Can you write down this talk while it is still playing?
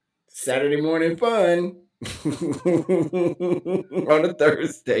Saturday morning fun on a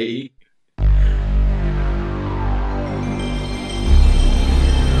Thursday.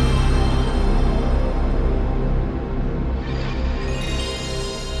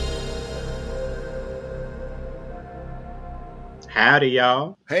 Howdy,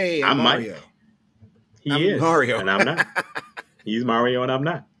 y'all. Hey, I'm Mario. Mike. He I'm is, Mario. and I'm not. He's Mario, and I'm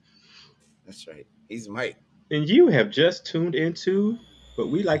not. That's right. He's Mike. And you have just tuned into what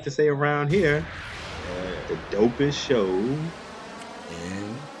we like to say around here, the dopest show in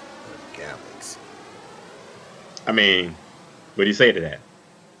the galaxy. I mean, what do you say to that?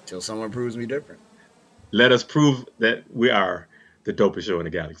 Till someone proves me different. Let us prove that we are the dopest show in the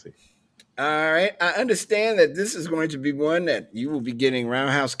galaxy. All right. I understand that this is going to be one that you will be getting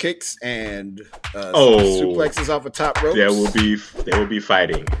roundhouse kicks and suplexes off of top ropes. There will be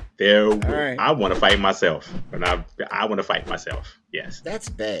fighting. Right. I want to fight myself, and I want to fight myself. Yes. That's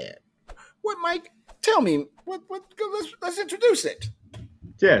bad. What, Mike? Tell me. What? Let's introduce it.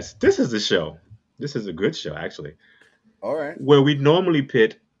 Yes, this is the show. This is a good show, actually. All right. Where we normally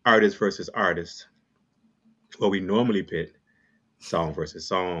pit artist versus artist. Where we normally pit song versus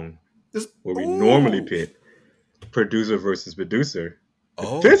song. Where we normally pit producer versus producer.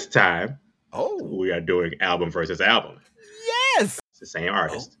 But this time, we are doing album versus album. Yes. It's the same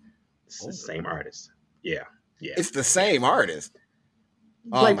artist. It's the same artist. Yeah. It's the same artist.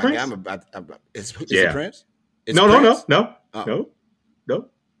 Oh like my Prince? God! I'm about. Is it Prince? No.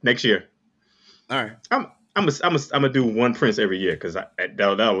 Next year. All right. I'm gonna do one Prince every year because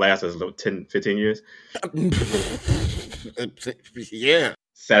that'll last us 10, 15 years. Yeah.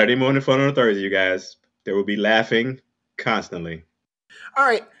 Saturday morning fun on a Thursday, you guys. There will be laughing constantly. All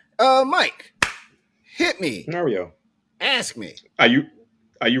right, Mike, hit me. Mario, ask me. Are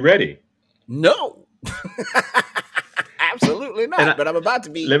you ready? No. Absolutely not. But I'm about to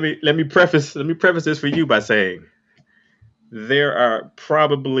be. Let me preface this for you by saying there are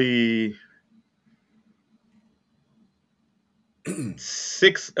probably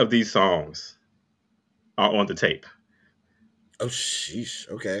 6 of these songs are on the tape. Oh, sheesh.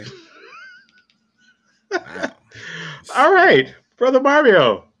 Okay. Wow. All right, Brother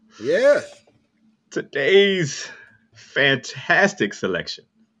Mario. Yeah. Today's fantastic selection.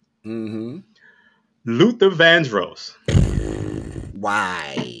 Mm-hmm. Luther Vandross.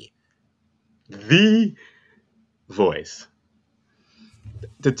 Why? The voice.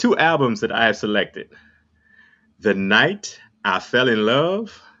 The 2 albums that I have selected. The Night I Fell in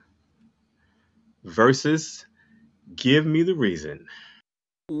Love versus Give Me the Reason.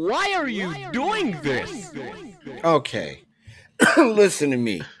 Why are you doing this? Okay. Listen to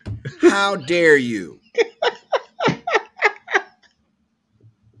me. How dare you?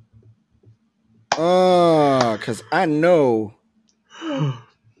 Because I know.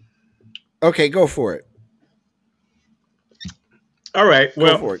 Okay, go for it. All right.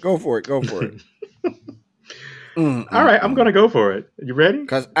 Well, Go for it. All right, I'm going to go for it. You ready?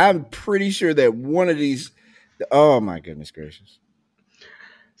 Because I'm pretty sure that one of these... Oh, my goodness gracious.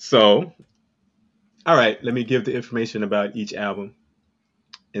 So, all right, let me give the information about each album.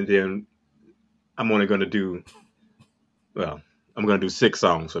 And then I'm only going to do... Well, I'm going to do 6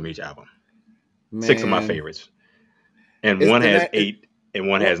 songs from each album. Man. 6 of my favorites. And one has 8 and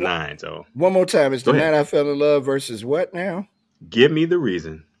one has 9. So one more time. It's The Night I Fell in Love versus what now? Give Me the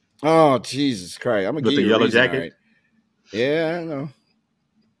Reason. Oh, Jesus Christ. I'm going to give you the yellow reason, jacket? Right. Yeah, I know.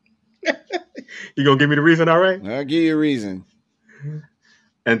 You going to give me the reason, all right? I'll give you a reason.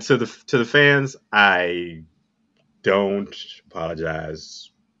 And to the fans, I don't apologize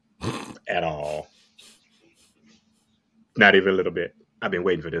at all. Not even a little bit. I've been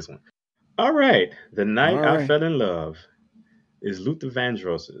waiting for this one. All right. The Night I Fell in Love is Luther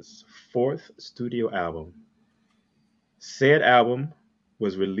Vandross's 4th studio album. Said album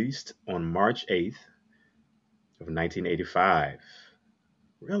was released on March 8th of 1985.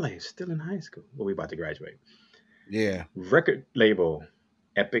 Really? Still in high school. Well, we're about to graduate. Yeah. Record label,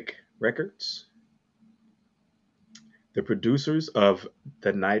 Epic Records. The producers of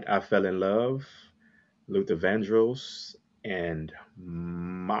The Night I Fell in Love, Luther Vandross and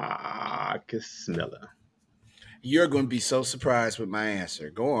Marcus Miller. You're going to be so surprised with my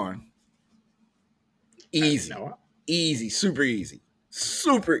answer. Go on. Easy. Easy. Super easy.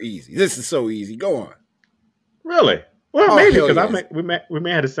 Super easy. This is so easy. Go on. Really? Well, maybe because we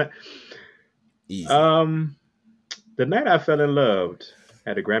may have the same. Easy. The Night I Fell in Love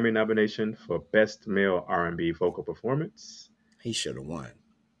had a Grammy nomination for Best Male R&B Vocal Performance. He should have won.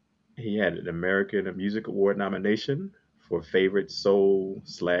 He had an American Music Award nomination for Favorite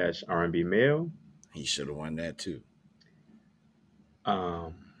Soul/R&B Male. He should have won that too.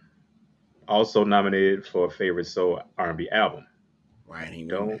 also nominated for Favorite Soul R&B Album. Why didn't he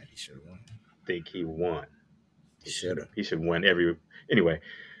win that? He should have won. Think he won. He should win every. Anyway.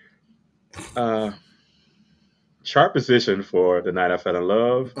 Chart position for The Night I Fell in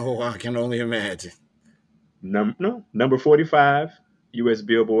Love. Oh, I can only imagine. Number 45, U.S.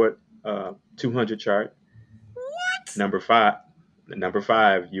 Billboard 200 chart. What? Number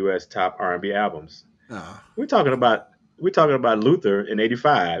five, U.S. top R&B albums. Oh. We're talking about Luther in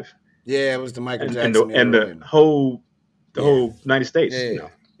 '85. Yeah, it was the Michael Jackson and the whole United States. Yeah, you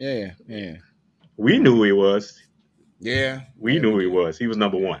know. Yeah. We knew who he was. Yeah, we knew who he was. He was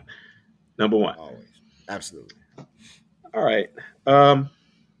number one. Always, absolutely. All right. The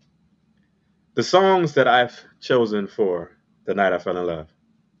songs that I've chosen for The Night I Fell in Love.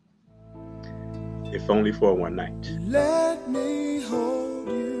 If Only for One Night. Let me hold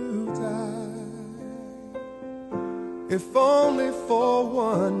you tight. If only for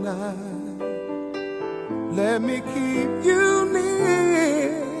one night. Let me keep you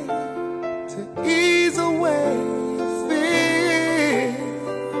near to ease away fear.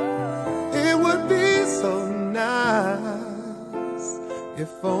 It would be so nice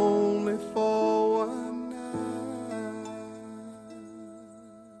if only for one night.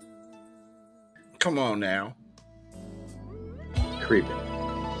 Come on now. Creeping.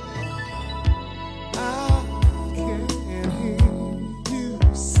 I can hear you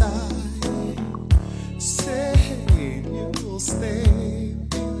sigh, saying you'll stay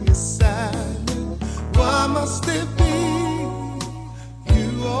beside me. Why must it be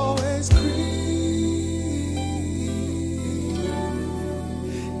you always creep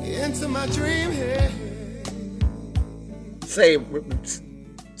into my dream head? Say,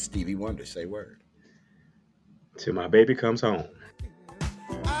 Stevie Wonder, say word. Till my baby comes home.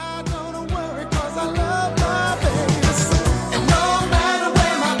 I don't worry 'cause I love my baby so. And no matter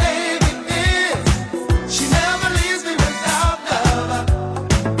where my baby is, she never leaves me without love.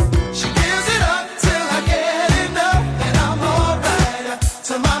 She gives it up till I get enough, and I'm alright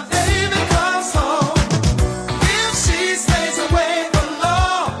till my baby comes home. If she stays away for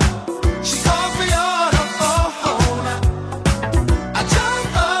long, she calls me on her phone. I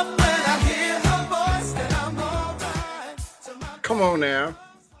jump up when I hear her voice, and I'm alright till my. Come on now.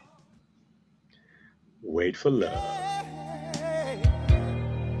 Wait for Love.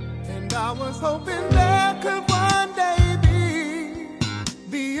 And I was hoping there could one day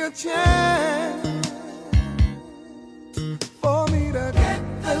be a chance for me to get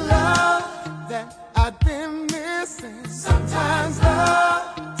the love that I've been missing. Sometimes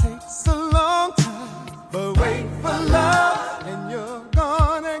love takes a long time, but wait for love, and you're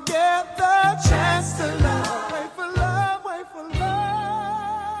gonna get the chance to love. Wait for love, wait for love.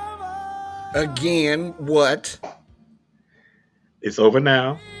 Again, what? It's over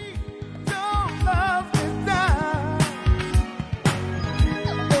now. Don't love me down.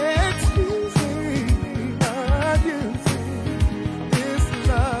 Excuse me, but you see, this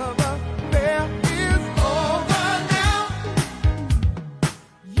love affair is over now.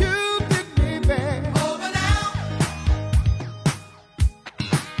 You did me bad. Over now.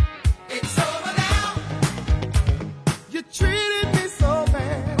 It's over now. You treated me so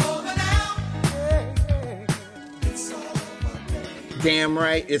bad. Over now. Yeah. It's over, baby. Damn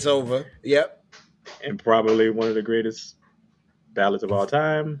right, it's over. Yep. And probably one of the greatest ballads of all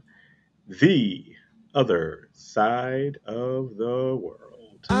time. The Other Side of the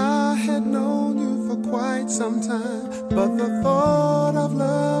World. I had known you for quite some time, but the thought of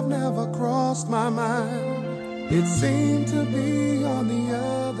love never crossed my mind. It seemed to be on the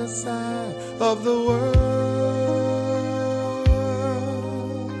other side of the world.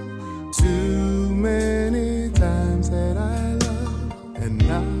 Too many times that I loved and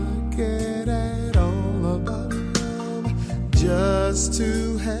not cared at all about love, just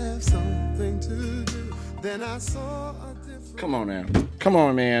to have something to do. Then I saw a different. Come on now. Come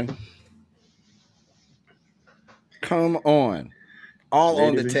on, man. Come on. All Ladies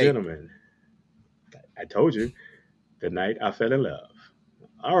on the and tape. gentlemen, I told you, The Night I Fell in Love.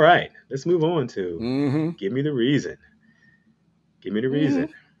 All right, let's move on to Give Me the Reason. Give Me the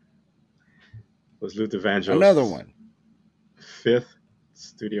Reason. Was Luther Vandross' Another one. 5th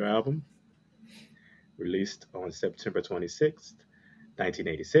studio album, released on September 26th,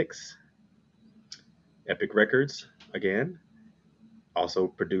 1986. Epic Records, again. Also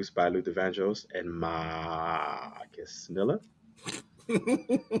produced by Luther Vandross and Marcus Miller.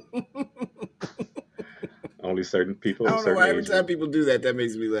 Only certain people. I don't know why every time people do that, that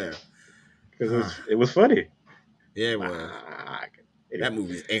makes me laugh. Because it was funny. Yeah, it was. That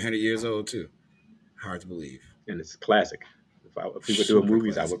movie's 800 years old, too. Hard to believe. And it's a classic. If we were doing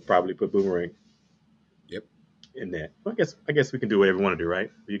movies, I would probably put Boomerang. Yep. In that. Well, I guess we can do whatever we want to do,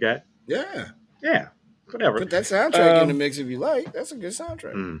 right? You got? Yeah. Whatever. Put that soundtrack in the mix if you like. That's a good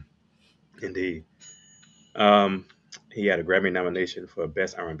soundtrack. Indeed. He had a Grammy nomination for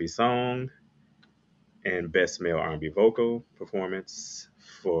Best R&B Song and Best Male R&B Vocal Performance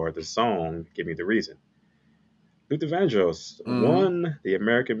for the song "Give Me the Reason." Luther Vandross won the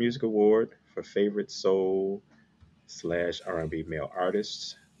American Music Award for Favorite Soul / R&B Male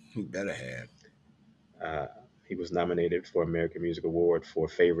Artist. He better have. He was nominated for American Music Award for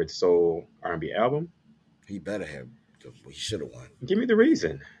Favorite Soul R&B Album. He better have. He should have won. Give Me the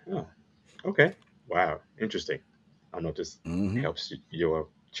Reason. Oh, okay. Wow, interesting. I don't know if this helps your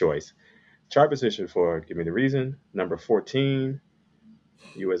choice. Chart position for Give Me the Reason, number 14,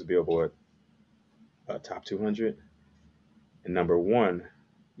 U.S. Billboard Top 200, and number 1,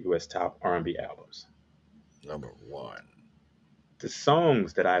 U.S. Top R&B Albums. Number 1. The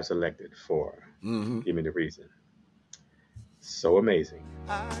songs that I've selected for Give Me the Reason. So amazing.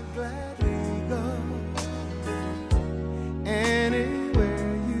 I'd gladly go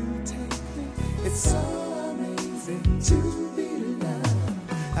anywhere you take me. It's so amazing to be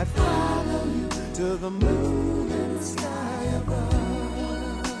loved. I'd follow you to the moon and the sky above.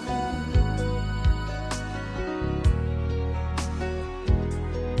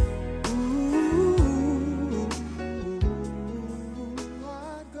 Ooh,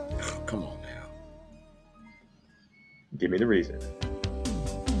 I'd go. Come on now. Give Me the Reason.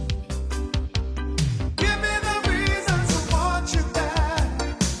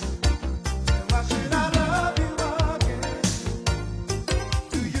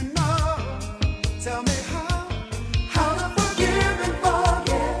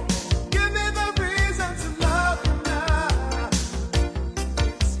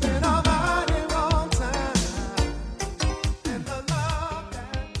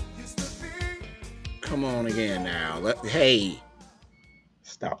 Come on again now. Hey.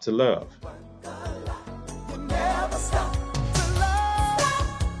 Stop to Love.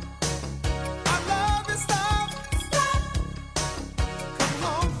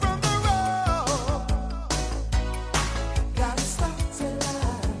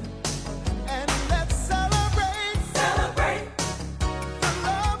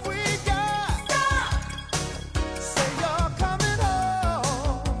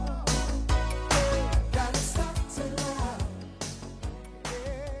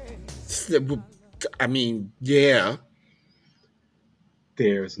 I mean, yeah.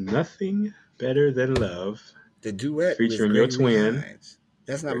 There's Nothing Better Than Love. The duet featuring your twin. Hines.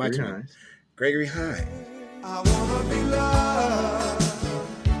 That's not Gregory my twin. Hines. Gregory Hines. I wanna be loved.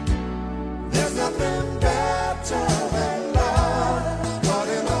 There's nothing better than love. What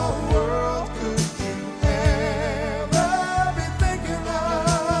in the world could you ever be thinking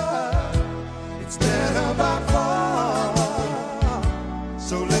of? It's better by far.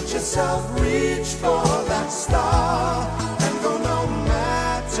 So let yourself reach for that star and go no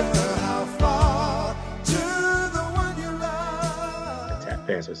matter how far to the one you love. A tap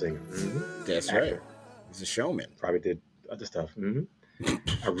dancer singer. That's actor. Right. He's a showman. Probably did other stuff.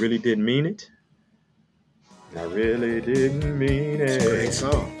 I Really Did Mean It. I Really Didn't Mean It. It's a great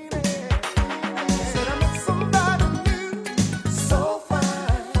song.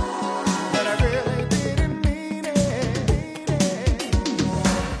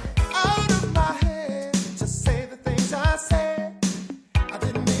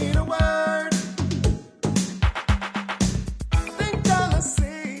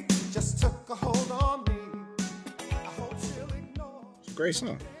 Great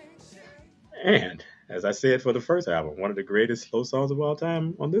song. And as I said for the first album, one of the greatest slow songs of all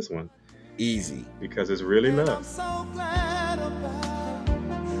time on this one. Easy. Because it's really love. I'm so glad about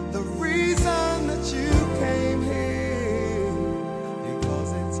the reason that you came here.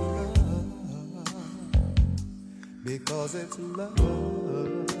 Because it's love. Because it's love.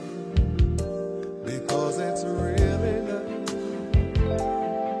 Because it's really love.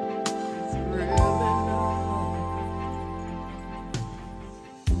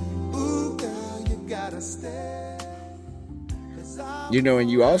 You know, and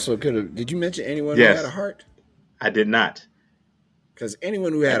you also could have. Did you mention anyone who had a heart? I did not. Because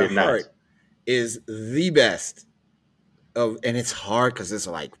anyone who had a heart is the best of, and it's hard because there's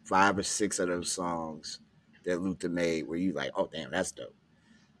like 5 or 6 of those songs that Luther made where you like, oh damn, that's dope.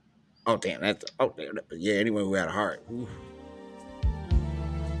 Oh damn, that's dope. Oh damn, but yeah, anyone who had a heart. Ooh.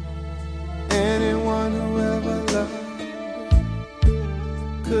 Anyone who ever loved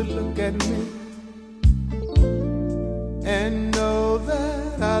could look at me and know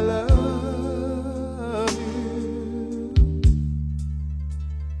that I love you.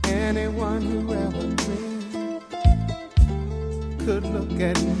 anyone who ever dreamed could look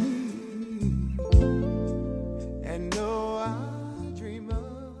at me and know I dream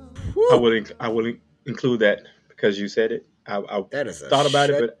of. I will include that because you said it. I that is thought about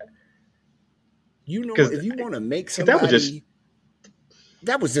it, but you know, if you want to make somebody,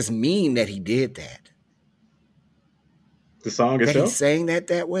 that was just mean that he did that. The song that itself? He's saying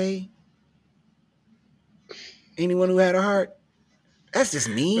that way. Anyone who had a heart, that's just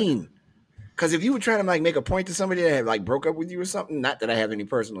mean. Because if you were trying to like make a point to somebody that had like broke up with you or something, not that I have any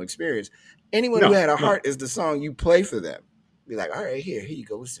personal experience, anyone who had a heart is the song you play for them. Be like, all right, here you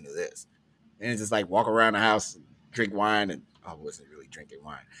go, listen to this. And it's just like walk around the house, drink wine, and I wasn't really drinking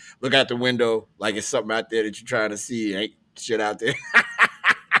wine. Look out the window like it's something out there that you're trying to see. Ain't shit out there.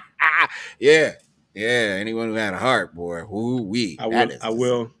 Yeah. Anyone who had a heart, boy, I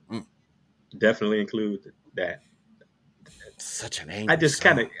will definitely include that. Such an angry I just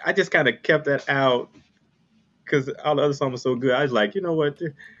kind of kept that out because all the other songs were so good. I was like, you know what,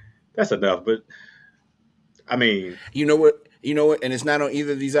 that's enough. But I mean, you know what, and it's not on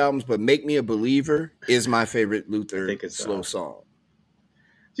either of these albums, but "Make Me a Believer" is my favorite Luther slow song.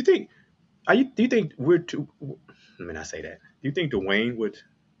 Do you think we're too? Let me not say that. Do you think Dwayne would?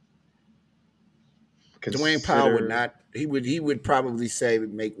 Dwayne Powell would not. He would probably say,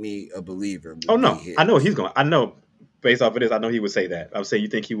 "Make Me a Believer." Oh no, I know he's going. I know based off of this, I know he would say that. I would say, you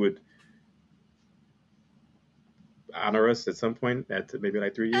think he would honor us at some point at maybe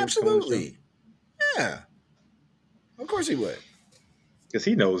like 3 years? Absolutely. Yeah. Of course he would. Because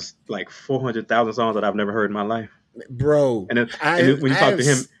he knows like 400,000 songs that I've never heard in my life, bro. And when you talk to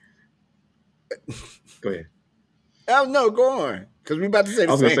him, go ahead. Oh no, go on. Because we're about to say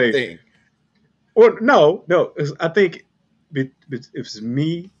the same thing. Or no. I think if it's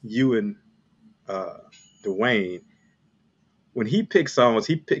me, you, and Dwayne, when he picks songs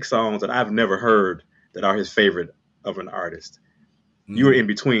that I've never heard that are his favorite of an artist. You were in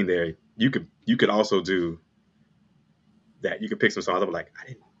between there. You could also do that. You could pick some songs. I'm like,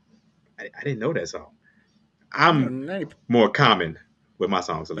 I didn't know that song. I'm more common with my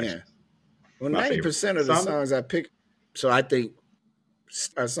song selection. Yeah. Well, 90% of the songs I pick, so I think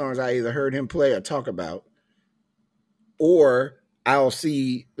are songs I either heard him play or talk about, or I'll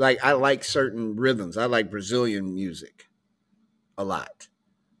see, like, I like certain rhythms. I like Brazilian music a lot.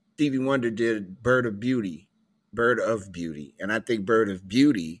 Stevie Wonder did Bird of Beauty. And I think Bird of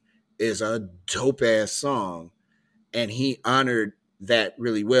Beauty is a dope ass song. And he honored that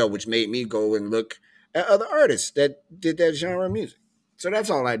really well, which made me go and look at other artists that did that genre of music. So that's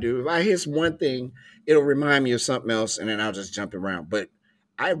all I do. If I hear one thing, it'll remind me of something else, and then I'll just jump around. But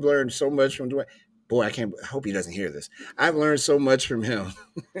I've learned so much from Dwayne. Boy, I hope he doesn't hear this. I've learned so much from him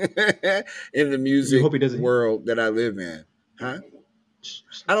in the music world that I live in. Huh?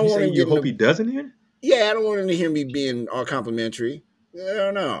 I don't want him. You hope he doesn't hear? Yeah, I don't want him to hear me being all complimentary. I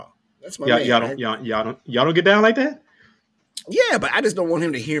don't know. That's my man. Y'all don't get down like that? Yeah, but I just don't want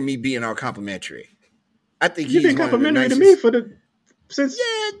him to hear me being all complimentary. I think you've been complimentary to me since.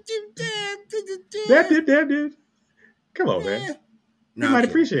 Yeah, dude. Come on, man. No, you might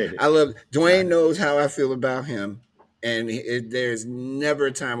appreciate it. I love Dwayne knows how I feel about him, and there's never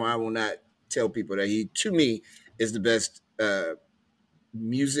a time where I will not tell people that he, to me, is the best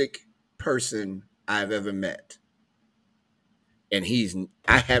music person I've ever met. And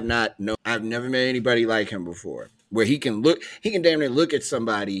I've never met anybody like him before, where he can damn near look at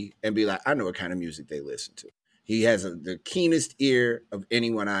somebody and be like, I know what kind of music they listen to. He has the keenest ear of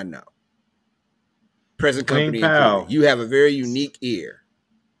anyone I know. Present company included. You have a very unique ear.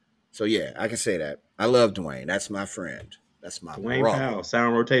 So yeah, I can say that. I love Dwayne. That's my friend. That's my Dwayne Powell.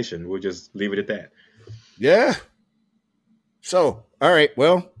 Sound rotation. We'll just leave it at that. Yeah. So, all right.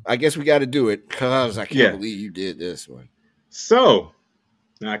 Well, I guess we got to do it because I can't believe you did this one. So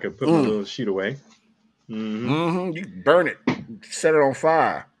now I can put my little sheet away. You burn it. Set it on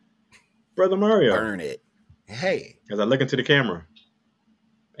fire. Brother Mario. Burn it. Hey. As I look into the camera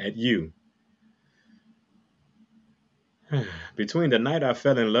at you. Between The Night I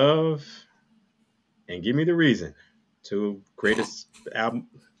Fell in Love and Give Me the Reason, two greatest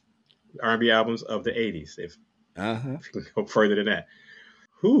R&B albums of the 80s. If you can go further than that.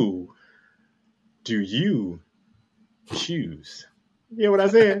 Who do you choose? You know what I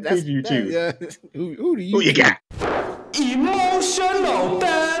said? Who do you choose? Who do you Who you got? Emotional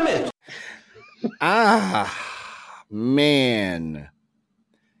damage. Man.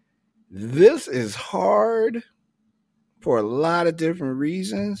 This is hard for a lot of different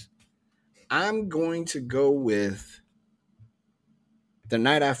reasons. I'm going to go with The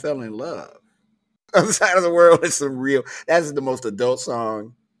Night I Fell in Love. Other Side of the World is that's the most adult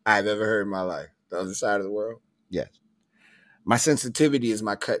song I've ever heard in my life. The Other Side of the World. Yes. My Sensitivity is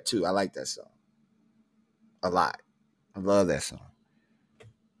my cut too. I like that song a lot. I love that song.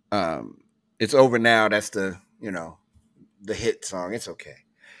 It's Over Now. That's the hit song. It's okay.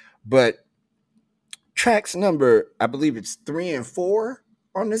 But tracks number, I believe it's 3 and 4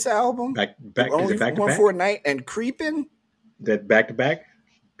 on this album. Back only is it back to One back? for a Night and Creeping. That back to back?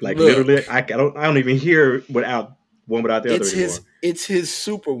 Like literally, I don't even hear without one without the other anymore. It's his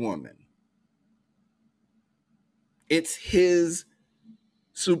Superwoman. It's his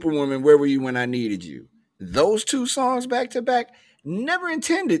Superwoman. Where Were You When I Needed You? Those two songs back to back, never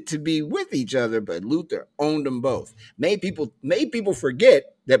intended to be with each other, but Luther owned them both. Made people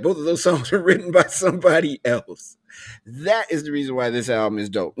forget that both of those songs were written by somebody else. That is the reason why this album is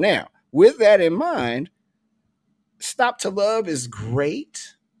dope. Now, with that in mind, Stop to Love is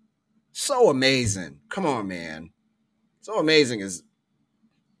great. So amazing. Come on, man. So Amazing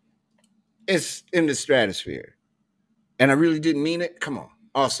it's in the stratosphere. And I really didn't mean it. Come on.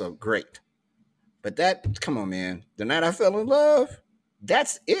 Also great. But come on, man. The Night I Fell in Love,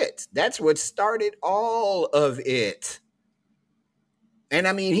 that's it. That's what started all of it. And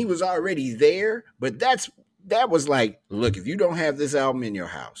I mean, he was already there, but that was like, look, if you don't have this album in your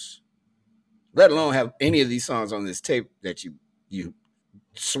house, let alone have any of these songs on this tape that you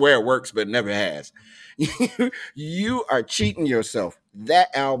swear works but never has, you are cheating yourself.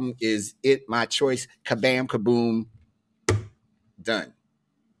 That album is it. My choice. Kabam, kaboom. Done.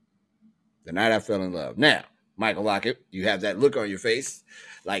 The Night I Fell in Love. Now, Michael Lockett, you have that look on your face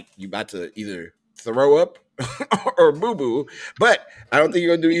like you about to either throw up or boo-boo, but I don't think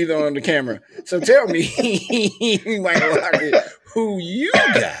you're going to do either on the camera. So tell me, Michael Lockett, who you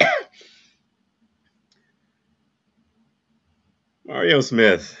got? Mario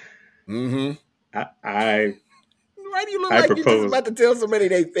Smith. Mm-hmm. Why do you look like you're just about to tell somebody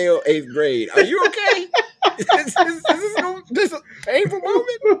they failed 8th grade? Are you okay? is this a painful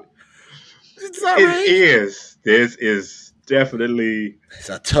moment? It's all right. It is. This is definitely. It's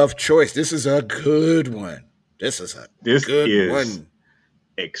a tough choice. This is a good one. This is good one.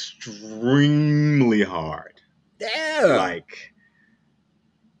 Extremely hard. Yeah. Like.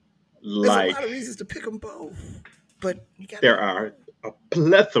 There's a lot of reasons to pick them both, but there are a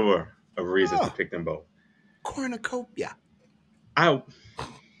plethora of reasons to pick them both. Cornucopia.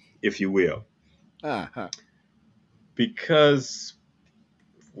 If you will. Uh-huh. Because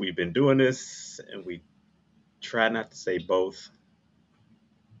we've been doing this and we try not to say both.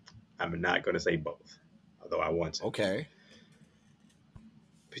 I'm not going to say both, although I want to. Okay.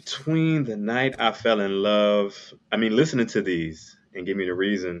 Between The Night I Fell in Love, I mean, listening to these and give me the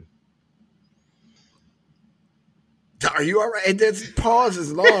reason. Are you all right? That pause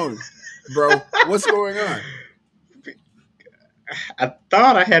is long, bro. What's going on? I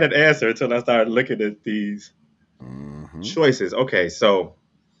thought I had an answer until I started looking at these choices. Okay, so.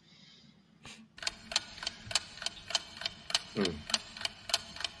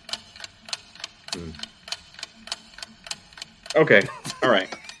 Okay, all right.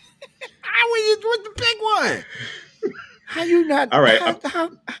 How are you doing the big one? How you not? All right.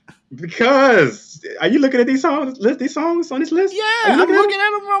 Because are you looking at these songs on this list? Yeah, I'm looking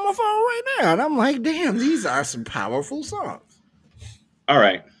at them on my phone right now, and I'm like, damn, these are some powerful songs. All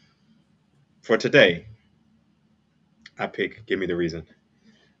right. For today, I pick Give Me the Reason.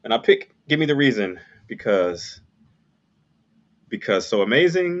 And I pick Give Me the Reason because So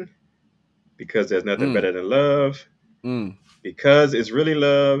Amazing, because There's Nothing Better Than Love, because It's Really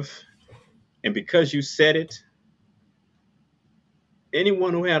Love, and because You Said It.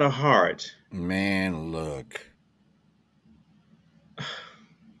 Anyone who had a heart. Man, look.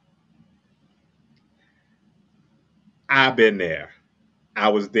 I've been there. I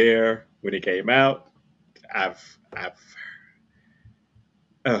was there when it came out.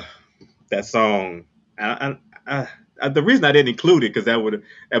 That song. The reason I didn't include it because that would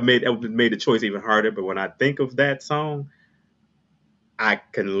have made the choice even harder. But when I think of that song, I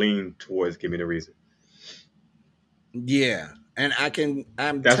can lean towards Give Me the Reason. Yeah, and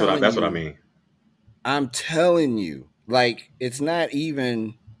That's what I mean. I'm telling you, like it's not.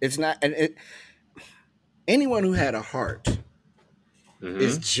 And anyone who had a heart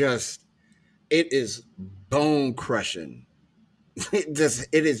is just. It is bone crushing. It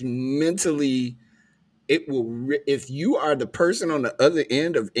is mentally. It will. If you are the person on the other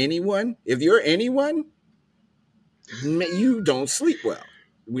end of anyone, if you're anyone, you don't sleep well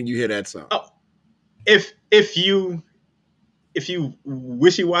when you hear that song. Oh, if you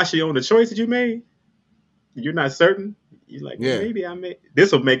wishy-washy on the choice that you made, you're not certain. You're like, maybe I made.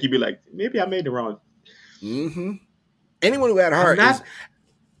 This will make you be like, maybe I made the wrong. Mm-hmm. Anyone who had a heart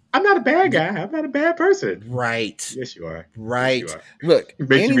I'm not a bad guy. I'm not a bad person. Right. Yes, you are. Right. Yes, you are. Look, it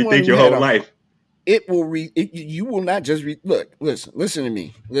makes you rethink your whole life. It will you will not just look. Listen to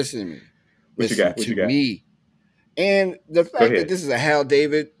me. Listen to me. What you got? Me. And the fact that this is a Hal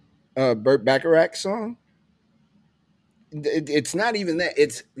David, Burt Bacharach song. It's not even that.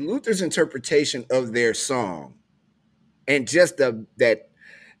 It's Luther's interpretation of their song, and just that.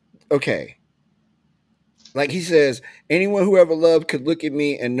 Okay. Like he says, anyone who ever loved could look at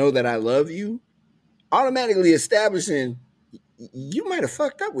me and know that I love you, automatically establishing you might have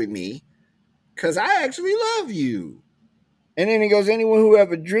fucked up with me because I actually love you. And then he goes, anyone who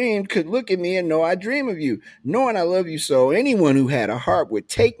ever dreamed could look at me and know I dream of you, knowing I love you so. Anyone who had a heart would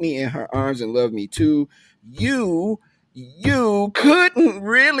take me in her arms and love me too. You couldn't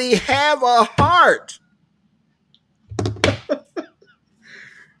really have a heart.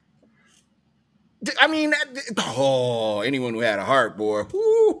 I mean, anyone who had a heart, boy.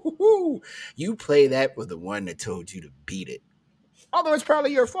 Woo-hoo-hoo. You play that with the one that told you to beat it. Although it's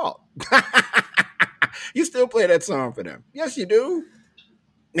probably your fault. You still play that song for them. Yes, you do.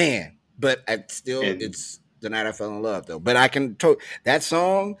 Man, but it's The Night I Fell in Love, though. But I can that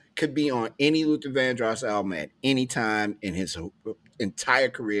song could be on any Luther Vandross album at any time in his entire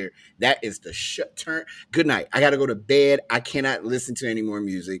career. That is the turn. Good night. I got to go to bed. I cannot listen to any more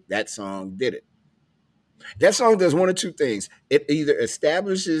music. That song did it. That song does one of two things. It either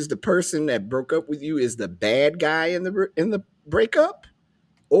establishes the person that broke up with you is the bad guy in the breakup,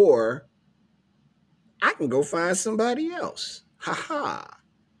 or I can go find somebody else. Ha ha.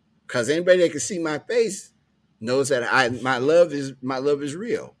 Because anybody that can see my face knows that my love is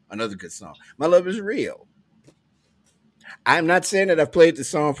real. Another good song. My love is real. I'm not saying that I've played the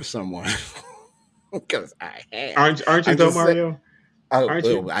song for someone. Because I have. Aren't you though, Mario?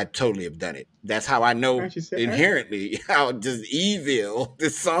 I totally have done it. That's how I know inherently how just evil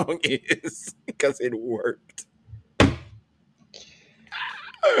this song is, because it worked.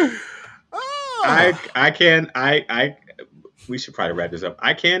 We should probably wrap this up.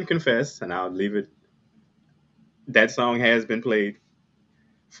 I can confess, and I'll leave it. That song has been played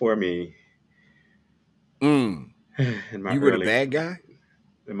for me. You were the bad guy?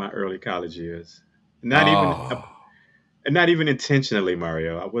 In my early college years. Not even intentionally,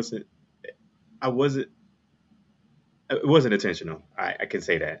 Mario. It wasn't intentional. I can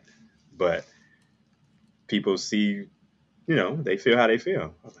say that. But people see, they feel how they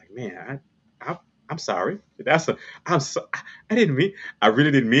feel. I was like, man, I'm sorry. I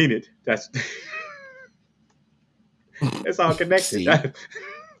really didn't mean it. It's all connected. Yep.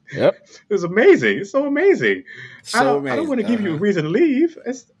 It was amazing. It's so amazing. I don't want to give you a reason to leave.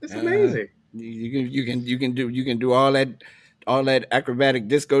 It's amazing. You can do all that acrobatic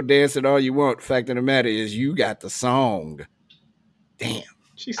disco dancing all you want. Fact of the matter is, you got the song. Damn.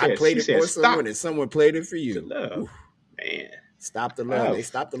 I played it for someone, and someone played it for you. Love. Man. Stop the love. They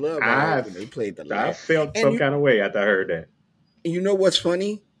stopped the love. They played the love. I felt some kind of way after I heard that. And you know what's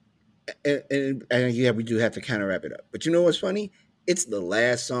funny? And yeah, we do have to kind of wrap it up. But you know what's funny? It's the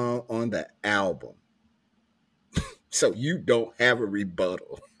last song on the album. So you don't have a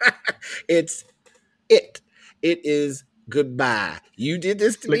rebuttal. It is goodbye. You did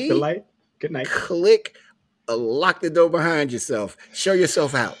this to me. Click the light. Good night. Click. Lock the door behind yourself. Show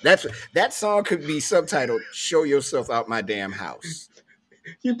yourself out. That song could be subtitled "Show Yourself Out My Damn House."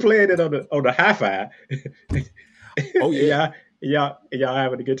 You played it on the hi-fi. Oh yeah. Y'all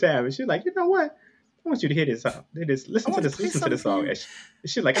having a good time. And she's like, you know what? I want you to hear this song. Listen to the song. And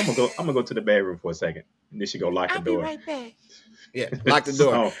she's like, I'm gonna go to the bedroom for a second. And then she go lock the door. I'll be right back. Yeah, lock the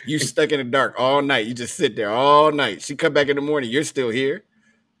door. You stuck in the dark all night. You just sit there all night. She come back in the morning. You're still here.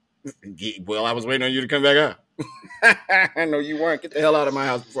 Well, I was waiting on you to come back up. I know you weren't. Get the hell out of my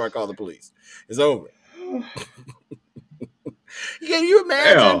house before I call the police. It's over. Can you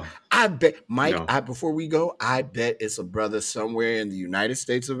imagine? Hell, I bet, Mike, no. Before we go, I bet it's a brother somewhere in the United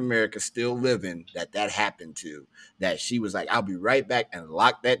States of America still living that happened to, that she was like, I'll be right back, and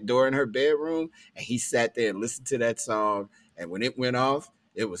locked that door in her bedroom, and he sat there and listened to that song, and when it went off,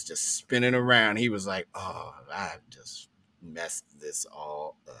 it was just spinning around. He was like, oh, I just messed this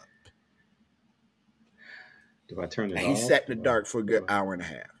all up. Do I turn it off? And he sat in the dark for a good hour and a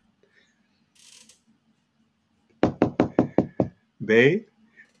half. Babe,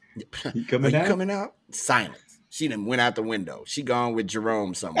 you coming out? Silence. She done went out the window. She gone with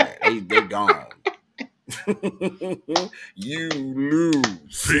Jerome somewhere. They gone. You lose.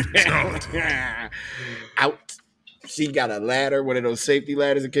 Out. She got a ladder, one of those safety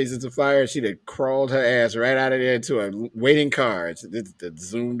ladders in case it's a fire. She'd have crawled her ass right out of there into a waiting car. It's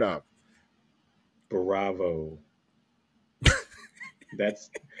zoomed off. Bravo.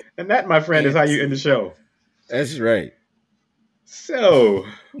 That, my friend, is how you end the show. That's right. So,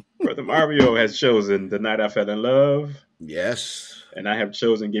 Brother Mario has chosen The Night I Fell in Love. Yes. And I have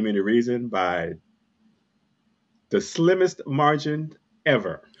chosen Give Me the Reason by the slimmest margin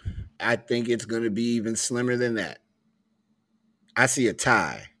ever. I think it's going to be even slimmer than that. I see a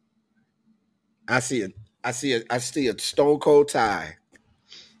tie. I see a stone cold tie.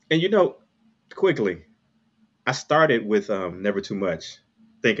 And quickly, I started with Never Too Much,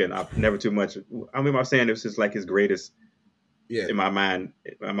 thinking of Never Too Much. I remember I was saying this is like his greatest. Yeah. In my mind,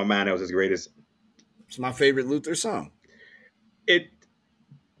 that was his greatest. It's my favorite Luther song.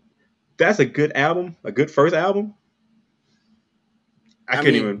 That's a good album, a good first album. I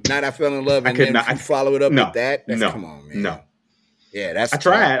couldn't even. Night I Fell in Love, and then you follow it up with that. Come on, man. No. Yeah, that's. I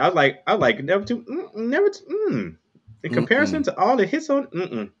tried. I was like, never too. In comparison to all the hits on,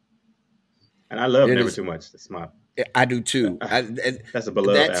 and I love Never Too Much. That's my. I do too. That's a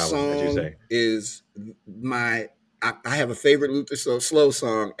beloved album, song as you say. Is my. I have a favorite Luther slow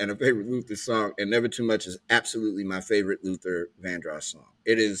song and a favorite Luther song, and Never Too Much is absolutely my favorite Luther Vandross song.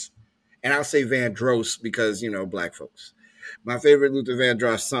 It is, and I'll say Vandross because black folks. My favorite Luther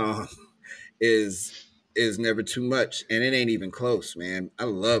Vandross song is Never Too Much, and it ain't even close, man. I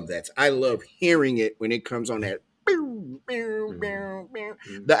love that. I love hearing it when it comes on that. The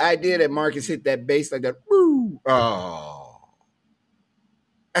idea that Marcus hit that bass like that.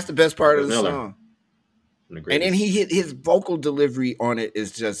 That's the best part of the song. And then he hit his vocal delivery on it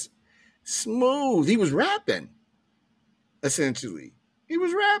is just smooth. He was rapping, essentially. He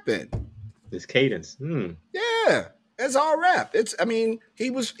was rapping. His cadence. Yeah. It's all rap. He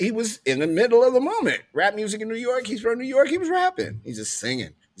was in the middle of the moment. Rap music in New York. He's from New York. He was rapping. He's just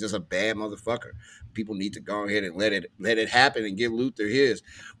singing. He's just a bad motherfucker. People need to go ahead and let it happen and give Luther his.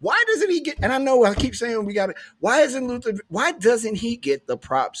 Why doesn't he get? And I know I keep saying we got it. Why doesn't he get the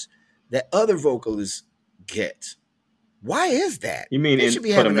props that other vocalists get? Why is that? You mean they should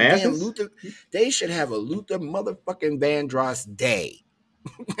be having a damn Luther? They should have a Luther motherfucking Vandross day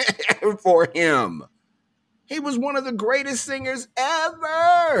for him. He was one of the greatest singers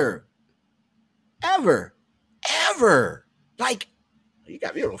ever. Like, you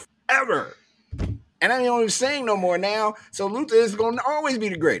got me ever. And I ain't even sing no more now. So Luther is going to always be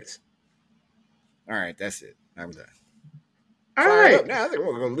the greatest. All right, that's it. I'm done. All right. Now I think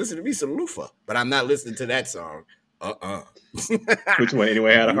we're going to listen to me some Luther. But I'm not listening to that song. Which one?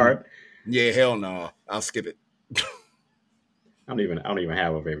 Anyway, Had a Heart? Yeah, hell no. I'll skip it. I don't even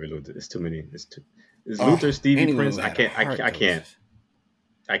have a favorite Luther. It's too many. It's Luther, Stevie, Prince. I can't.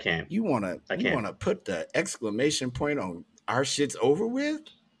 You wanna put the exclamation point on our shit's over with?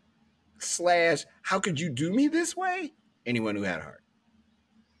 / how could you do me this way? Anyone Who Had a Heart.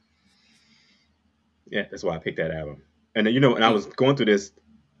 Yeah, that's why I picked that album. And then, and I was going through this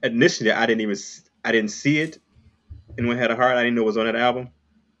initially. I didn't see it. Anyone Had a Heart. I didn't know it was on that album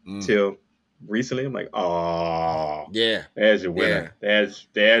till recently. I'm like, oh yeah, there's your winner. Yeah.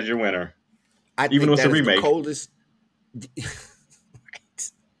 There's your winner. Even though it's a remake. The coldest.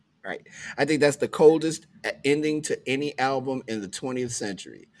 Right. I think that's the coldest ending to any album in the 20th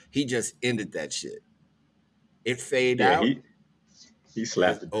century. He just ended that shit. It faded out. He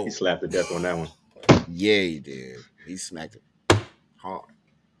slapped it. He slapped the death on that one. Yeah, he did. He smacked it hard.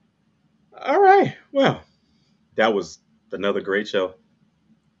 All right. Well, that was another great show.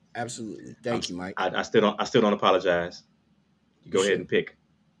 Absolutely. Thank you, Mike. I still don't apologize. You go ahead and pick.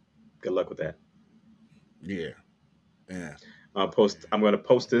 Good luck with that. Yeah. I'm going to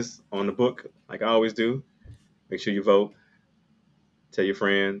post this on the book like I always do. Make sure you vote. Tell your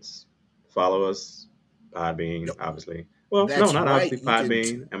friends. Follow us. Podbean, obviously. Well, no, not right.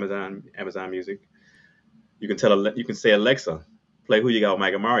 Obviously. Podbean, Amazon Music. You can say, Alexa, play Who You Got with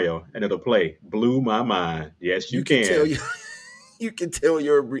Mike and Mario, and it'll play Blew My Mind. Yes, you can. You can tell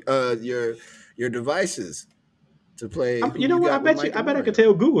your devices to play. You know what? I bet I could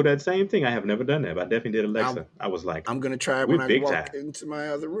tell Google that same thing. I have never done that, but I definitely did Alexa. I was like, I'm gonna try it when I walk into my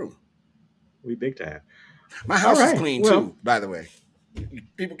other room. We big time. My house is clean too, by the way.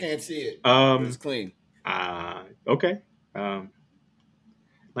 People can't see it. It's clean. Okay.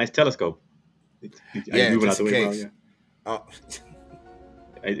 Nice telescope. Yeah, just in case.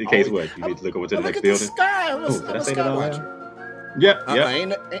 In case what? You need to look over to the next building. I'm a sky watcher. Yep. Ain't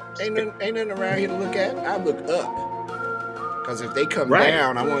nothing around here to look at. I look up. Because if they come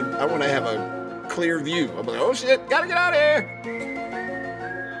down, I want to have a clear view. I'm like, oh shit, gotta get out of here.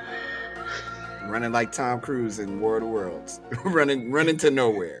 Running like Tom Cruise in War of the Worlds. running to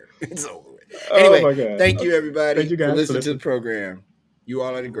nowhere. It's over with. Anyway, thank you everybody for listening to the program. You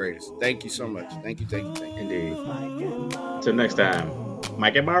all are the greatest. Thank you so much. Thank you. Indeed. Till next time.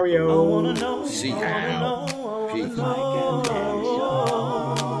 Mike and Mario. See you. Peace.